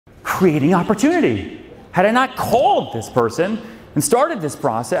creating opportunity. Had I not called this person and started this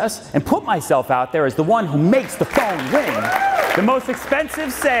process and put myself out there as the one who makes the phone ring, the most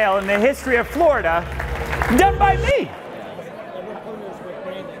expensive sale in the history of Florida, done by me.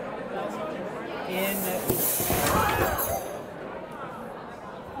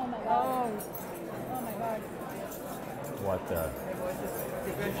 What the?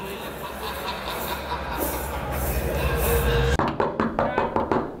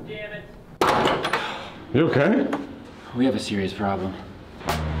 Damn it. You okay? We have a serious problem.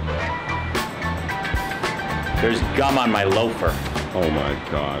 There's gum on my loafer. Oh my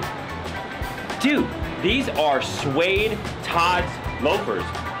God. Dude, these are suede Todd's loafers.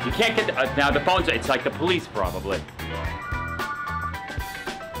 You can't get, now the phone's, it's like the police probably.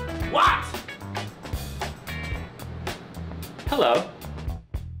 What? Hello.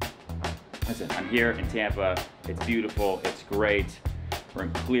 Listen, I'm here in Tampa. It's beautiful, it's great. We're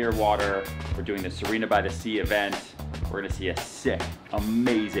in Clearwater. We're doing the Serena by the Sea event. We're gonna see a sick,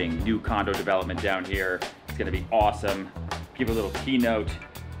 amazing new condo development down here. It's gonna be awesome. Give a little keynote.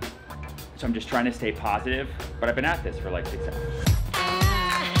 So I'm just trying to stay positive, but I've been at this for like 6 hours.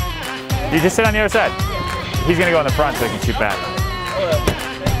 You just sit on the other side. He's gonna go in the front so he can shoot back.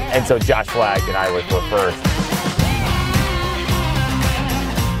 And so Josh flagged and I were first.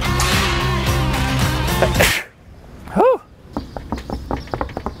 Whew.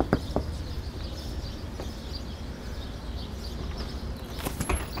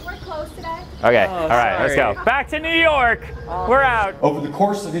 We're close today. Okay, all right, let's go. Back to New York. We're out. Over the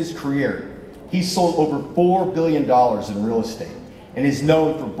course of his career, he's sold over $4 billion in real estate and is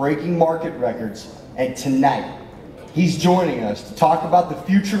known for breaking market records. And tonight, he's joining us to talk about the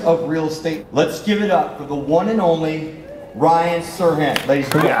future of real estate. Let's give it up for the one and only Ryan Serhant,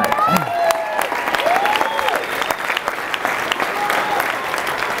 ladies and gentlemen.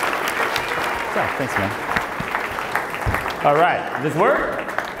 Thanks, man. All right, does this work?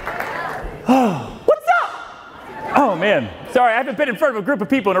 What's up? Oh, man. Sorry, I haven't been in front of a group of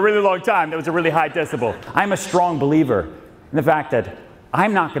people in a really long time. That was a really high decibel. I'm a strong believer in the fact that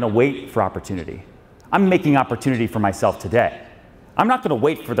I'm not going to wait for opportunity. I'm making opportunity for myself today. I'm not going to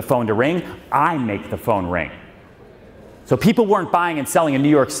wait for the phone to ring. I make the phone ring. So people weren't buying and selling in New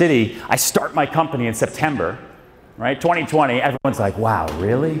York City. I start my company in September, right? 2020, everyone's like, wow,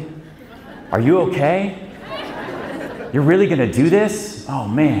 really? Are you okay? You're really going to do this? Oh,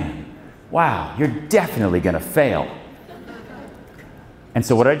 man. Wow, you're definitely going to fail. And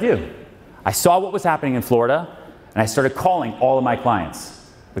so what did I do? I saw what was happening in Florida, and I started calling all of my clients.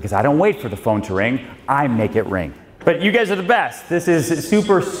 Because I don't wait for the phone to ring, I make it ring. But you guys are the best. This is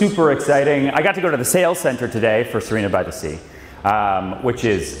super, super exciting. I got to go to the sales center today for Serena by the Sea, which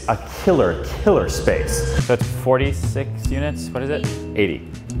is a killer, killer space. So it's 46 units, what is it? 80.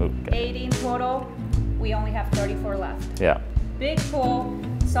 Ooh, 80 in total. We only have 34 left. Yeah. Big pool,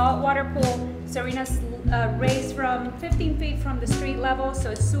 saltwater pool. Serena's raised from 15 feet from the street level, so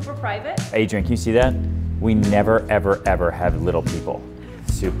it's super private. Adrian, can you see that? We never, ever, ever have little people.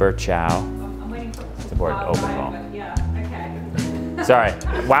 Super chow. I'm waiting for It's important to open call. Yeah, okay. Sorry,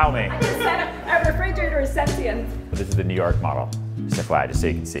 wow me. Our refrigerator is sentient. This is the New York model, just FYI, just so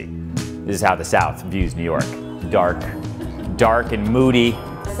you can see. This is how the South views New York. Dark, dark and moody.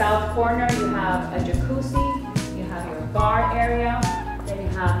 South corner, you have a jacuzzi, you have your bar area, then you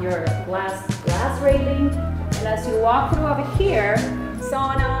have your glass railing, and as you walk through over here,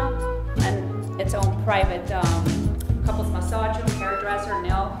 sauna, and its own private couples massage room, hairdresser,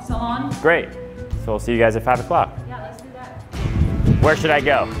 nail salon. Great. So we'll see you guys at 5 o'clock. Yeah, let's do that. Where should I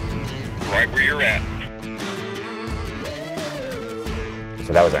go? Right where you're at.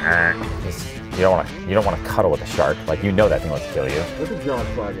 So that was a you don't want to cuddle with a shark. Like, you know that thing wants to kill you. What did John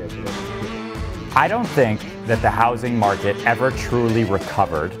flag answer? I don't think that the housing market ever truly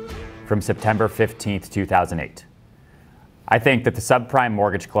recovered from September 15th, 2008. I think that the subprime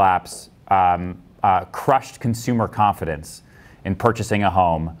mortgage collapse crushed consumer confidence in purchasing a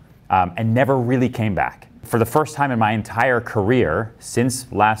home and never really came back. For the first time in my entire career,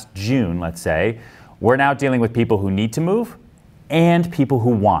 since last June, let's say, we're now dealing with people who need to move and people who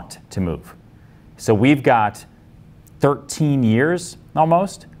want to move. So we've got 13 years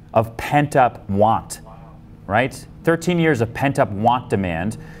almost of pent-up want, right? 13 years of pent-up want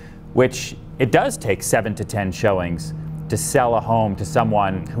demand, which it does take 7 to 10 showings to sell a home to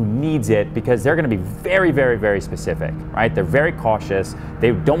someone who needs it, because they're going to be very, very, very specific, right? They're very cautious.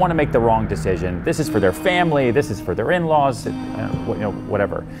 They don't want to make the wrong decision. This is for their family. This is for their in-laws,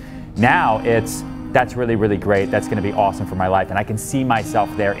 whatever. Now that's really, really great. That's going to be awesome for my life, and I can see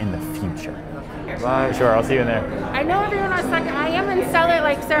myself there in the future. Bye. Sure, I'll see you in there. I know everyone was talking. I am in seller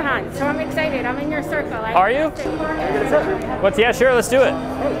like Serhant, so I'm excited. I'm in your circle. Are you? Yeah, sure, let's do it.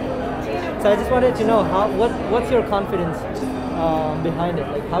 So I just wanted to know what's your confidence behind it?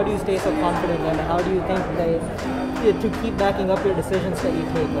 Like, how do you stay so confident, and how do you think that to keep backing up your decisions that you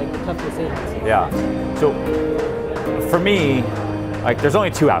take, like the tough decisions? Yeah. So for me, like, there's only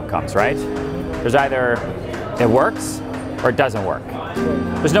two outcomes, right? There's either it works or it doesn't work.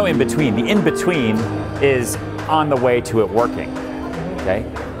 There's no in between. The in between is on the way to it working. Okay.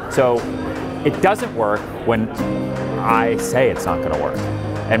 So it doesn't work when I say it's not going to work.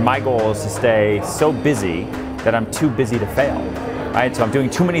 And my goal is to stay so busy that I'm too busy to fail, right? So I'm doing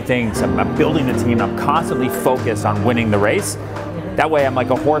too many things, I'm building the team, I'm constantly focused on winning the race. That way I'm like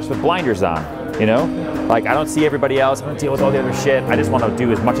a horse with blinders on, you know? Like, I don't see everybody else, I don't deal with all the other shit, I just want to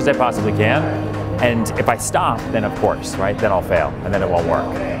do as much as I possibly can. And if I stop, then of course, right, then I'll fail, and then it won't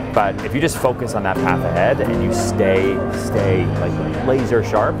work. But if you just focus on that path ahead, and you stay like laser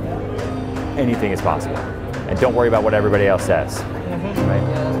sharp, anything is possible. And don't worry about what everybody else says,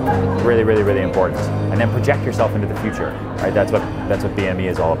 right? Really, really, really important. And then project yourself into the future, right? That's what BME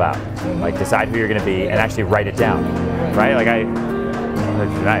is all about. Like, decide who you're going to be and actually write it down, right? Like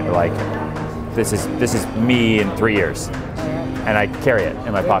this is me in 3 years, and I carry it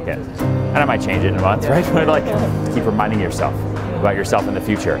in my pocket. And I might change it in a month, right? But like, keep reminding yourself about yourself in the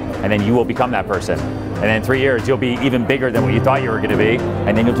future, and then you will become that person. And then in 3 years, you'll be even bigger than what you thought you were going to be,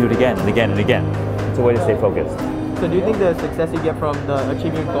 and then you'll do it again and again and again. It's a way to stay focused. So do you think the success you get from the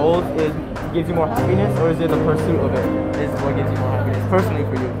achieving goals gives you more happiness, or is it the pursuit of it is what gives you more happiness, personally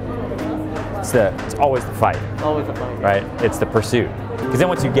for you? It's always the fight. Always the fight. Right? It's the pursuit. Because then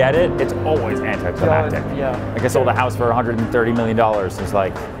once you get it, it's always anticlimactic. Yeah. Like, I sold a house for $130 million. It's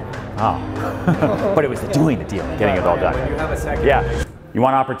like, oh. But it was the doing the deal, getting it all done. You have a second. Yeah. You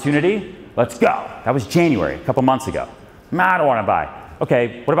want opportunity? Let's go. That was January, a couple months ago. I don't want to buy.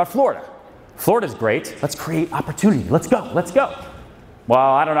 Okay, what about Florida? Florida's great. Let's create opportunity. Let's go. Let's go. Well,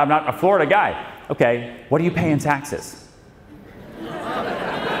 I don't know. I'm not a Florida guy. Okay, what do you pay in taxes?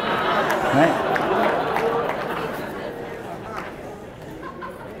 Right?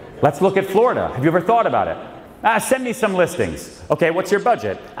 Let's look at Florida. Have you ever thought about it? Send me some listings. Okay, what's your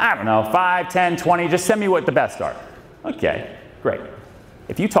budget? I don't know, 5, 10, 20. Just send me what the best are. Okay, great.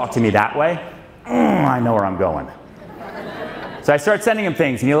 If you talk to me that way, I know where I'm going. So I start sending him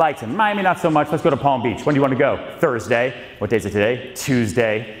things, and he likes them. Miami, not so much. Let's go to Palm Beach. When do you want to go? Thursday. What day is it today?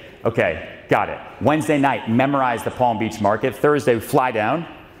 Tuesday. Okay, got it. Wednesday night, memorize the Palm Beach market. Thursday, we fly down,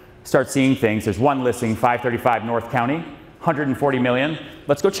 start seeing things. There's one listing, 535 North County, 140 million.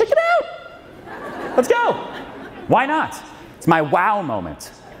 Let's go check it out. Let's go. Why not? It's my wow moment,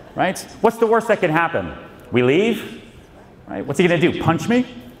 right? What's the worst that can happen? We leave, right? What's he gonna do, punch me?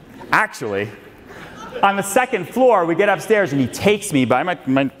 Actually, on the second floor, we get upstairs, and he takes me by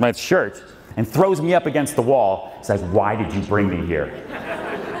my shirt and throws me up against the wall. He's like, why did you bring me here?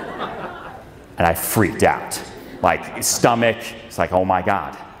 And I freaked out. Like, stomach, it's like, oh my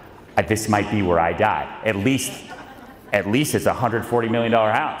God, this might be where I die. At least it's a $140 million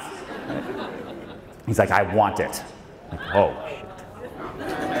house. He's like, I want it. Like, oh, shit.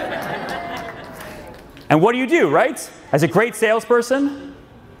 And what do, right? As a great salesperson,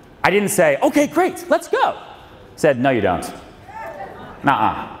 I didn't say, okay, great, let's go. Said, no, you don't.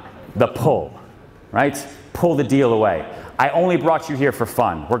 Nuh-uh. The pull, right? Pull the deal away. I only brought you here for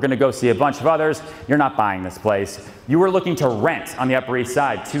fun. We're gonna go see a bunch of others. You're not buying this place. You were looking to rent on the Upper East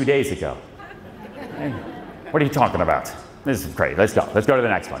Side 2 days ago. Hey, what are you talking about? This is great, let's go. Let's go to the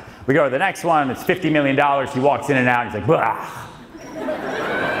next one. We go to the next one, it's $50 million. He walks in and out, he's like, blah.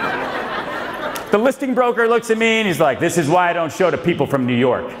 The listing broker looks at me and he's like, this is why I don't show to people from New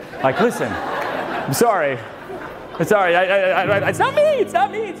York. Like, listen, I'm sorry. I'm sorry, it's not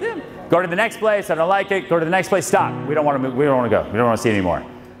me, it's him. Go to the next place, I don't like it. Go to the next place, stop. We don't want to move, we don't want to go. We don't want to see it anymore.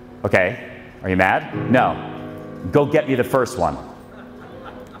 Okay, are you mad? No. Go get me the first one.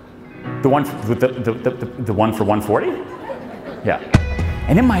 The one for, the one for 140? Yeah.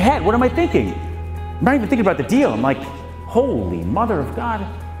 And in my head, what am I thinking? I'm not even thinking about the deal. I'm like, holy mother of God.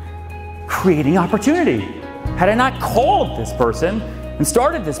 Creating opportunity. Had I not called this person and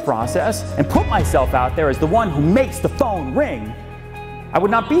started this process and put myself out there as the one who makes the phone ring, I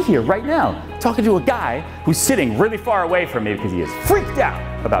would not be here right now talking to a guy who's sitting really far away from me because he is freaked out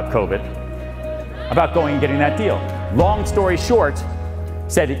about COVID, about going and getting that deal. Long story short,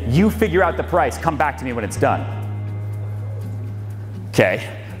 said, you figure out the price, come back to me when it's done. Okay,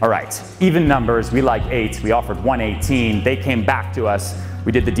 all right, even numbers, we like 8, we offered 118, they came back to us,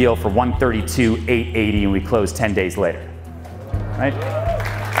 we did the deal for 132, 880, and we closed 10 days later, right?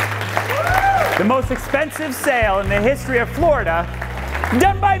 The most expensive sale in the history of Florida,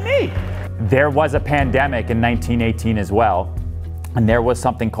 done by me. There was a pandemic in 1918 as well, and there was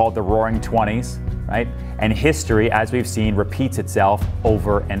something called the Roaring 20s, right? And history, as we've seen, repeats itself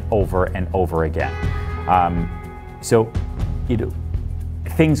over and over and over again. So, you know,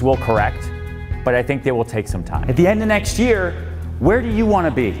 things will correct, but I think they will take some time. At the end of next year, where do you want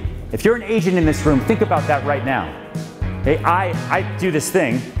to be? If you're an agent in this room, think about that right now. Hey, I do this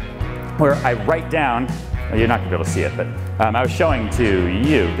thing where I write down, well, you're not going to be able to see it, but I was showing to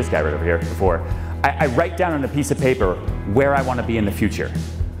you, this guy right over here before, I write down on a piece of paper where I want to be in the future.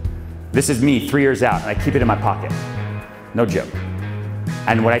 This is me 3 years out, and I keep it in my pocket. No joke.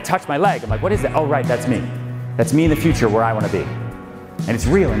 And when I touch my leg, I'm like, what is that? Oh, right, that's me. That's me in the future where I want to be. And it's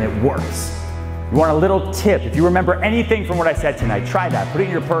real, and it works. You want a little tip? If you remember anything from what I said tonight, try that. Put it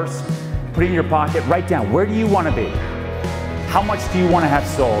in your purse, put it in your pocket, write down, where do you want to be? How much do you want to have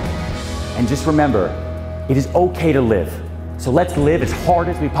sold? And just remember, it is okay to live. So let's live as hard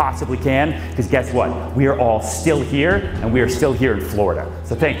as we possibly can, because guess what? We are all still here, and we are still here in Florida.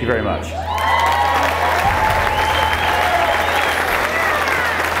 So thank you very much.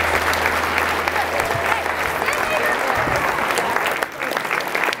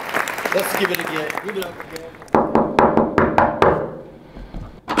 Let's give it again. Give it up again.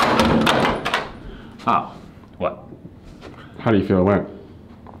 Oh, what? How do you feel it went?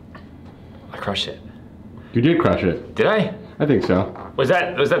 I crushed it. You did crush it. Did I? I think so. Was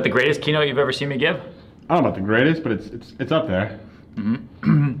that the greatest keynote you've ever seen me give? I don't know about the greatest, but it's up there.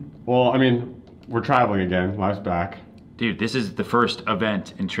 Mm-hmm. Well, I mean, we're traveling again. Life's back. Dude, this is the first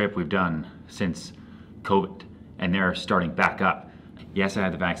event and trip we've done since COVID, and they're starting back up. Yes, I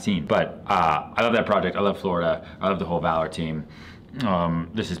had the vaccine, but I love that project. I love Florida. I love the whole Valor team.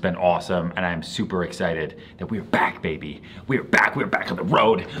 This has been awesome, and I'm super excited that we're back, baby. We're back on the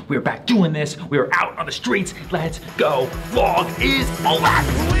road. We're back doing this. We're out on the streets. Let's go. Vlog is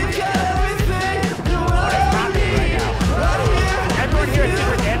over.